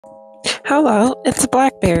Hello, it's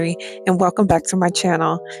Blackberry, and welcome back to my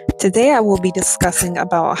channel. Today I will be discussing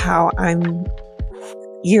about how I'm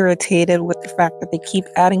irritated with the fact that they keep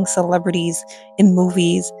adding celebrities in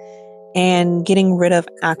movies and getting rid of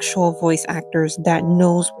actual voice actors that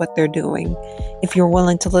knows what they're doing. If you're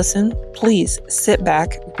willing to listen, please sit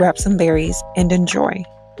back, grab some berries, and enjoy.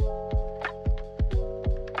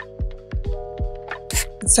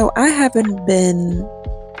 So I haven't been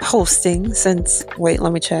posting since, wait,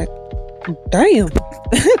 let me check. Damn.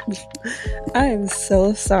 I am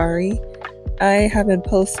so sorry. I haven't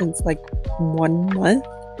posted since like 1 month,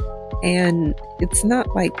 and it's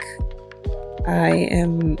not like I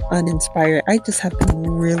am uninspired. I just have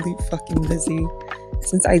been really fucking busy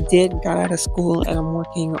since I got out of school, and I'm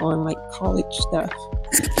working on like college stuff.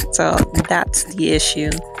 So that's the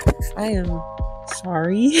issue. I am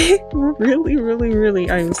sorry.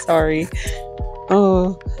 really, I am sorry.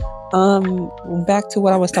 Back to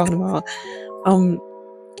what I was talking about.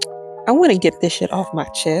 I want to get this shit off my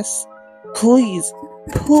chest. Please,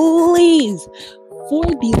 for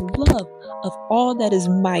the love of all that is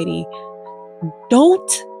mighty,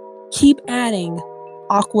 don't keep adding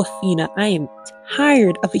Aquafina. I am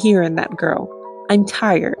tired of hearing that girl. I'm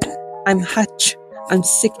tired. I'm hutch. I'm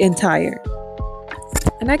sick and tired.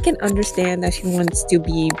 And I can understand that she wants to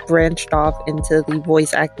be branched off into the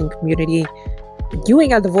voice acting community. You ain't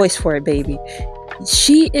got the voice for it, baby.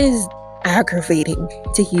 She is aggravating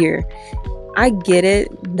to hear. I get it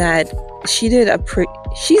that she did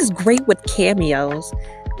she's great with cameos.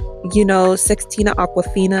 You know, Sextina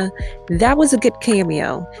Aquafina, that was a good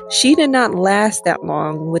cameo. She did not last that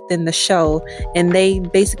long within the show, and they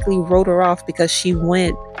basically wrote her off because she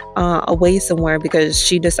went away somewhere because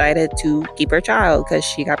she decided to keep her child because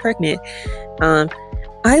she got pregnant.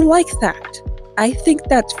 I like that. I think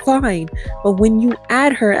that's fine, but when you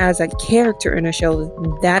add her as a character in a show,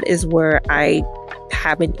 that is where I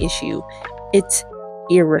have an issue. It's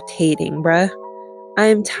irritating, bruh. I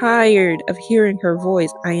am tired of hearing her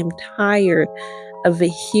voice. I am tired of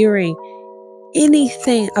hearing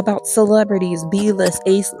anything about celebrities, B-list,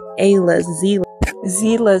 A-list,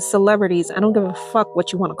 Z-list celebrities. I don't give a fuck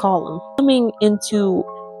what you want to call them. Coming into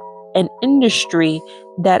an industry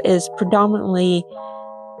that is predominantly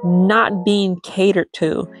not being catered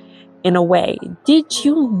to in a way. Did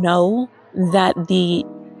you know that the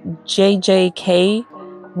JJK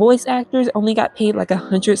voice actors only got paid like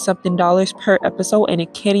 $100 something per episode, and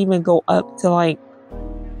it can't even go up to, like,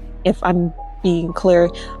 if I'm being clear,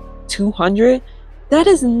 200? That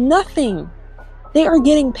is nothing. They are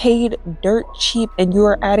getting paid dirt cheap, and you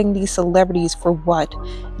are adding these celebrities for what?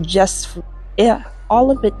 All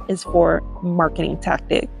of it is for marketing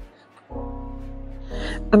tactic.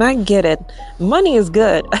 And I get it. Money is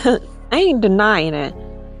good. I ain't denying it.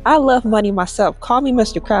 I love money myself. Call me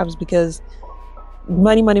Mr. Krabs because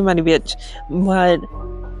money, bitch. But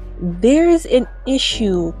there is an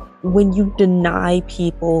issue when you deny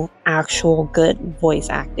people actual good voice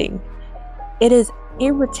acting. It is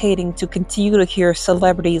irritating to continue to hear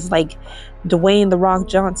celebrities like Dwayne "The Rock"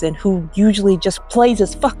 Johnson, who usually just plays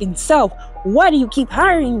his fucking self. Why do you keep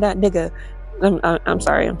hiring that nigga? I'm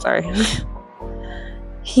sorry.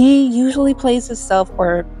 He usually plays himself,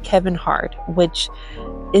 or Kevin Hart, which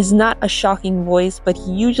is not a shocking voice, but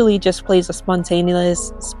he usually just plays a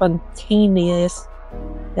spontaneous,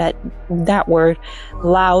 that word,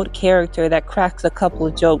 loud character that cracks a couple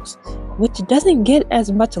of jokes, which doesn't get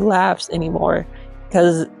as much laughs anymore,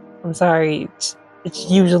 because, I'm sorry, it's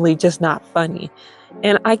usually just not funny.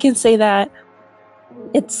 And I can say that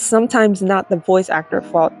it's sometimes not the voice actor's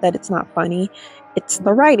fault that it's not funny, it's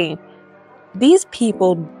the writing. These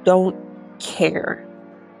people don't care.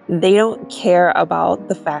 They don't care about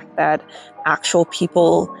the fact that actual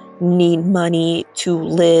people need money to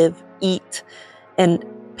live, eat, and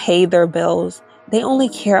pay their bills. They only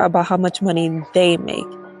care about how much money they make.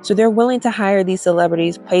 So they're willing to hire these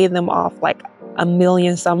celebrities, pay them off like $1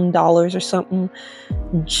 million some dollars or something,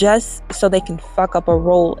 just so they can fuck up a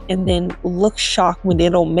role and then look shocked when they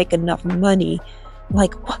don't make enough money.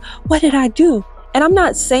 Like, what did I do? And I'm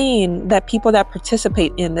not saying that people that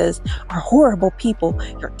participate in this are horrible people.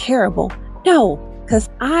 You're terrible. No, because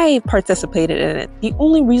I participated in it. The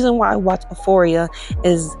only reason why I watch Euphoria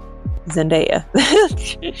is Zendaya.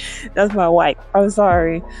 That's my wife. I'm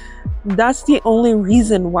sorry. That's the only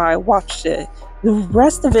reason why I watched it. The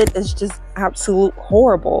rest of it is just absolute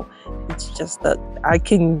horrible. It's just that I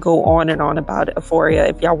can go on and on about Euphoria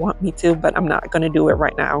if y'all want me to, but I'm not going to do it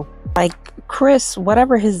right now. Like Chris,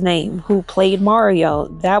 whatever his name, who played Mario,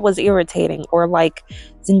 that was irritating. Or like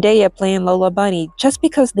Zendaya playing Lola Bunny. Just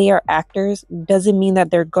because they are actors doesn't mean that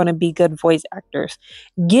they're gonna be good voice actors.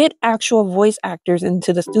 Get actual voice actors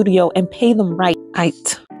into the studio and pay them right.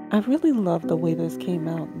 I really love the way this came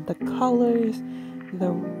out. The colors, the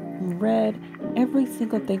red, every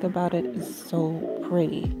single thing about it is so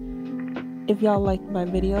pretty. If y'all like my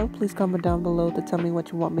video, please comment down below to tell me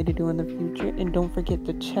what you want me to do in the future. And don't forget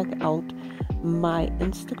to check out my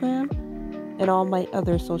Instagram and all my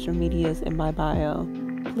other social medias in my bio.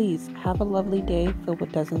 Please have a lovely day filled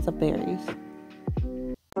with dozens of berries.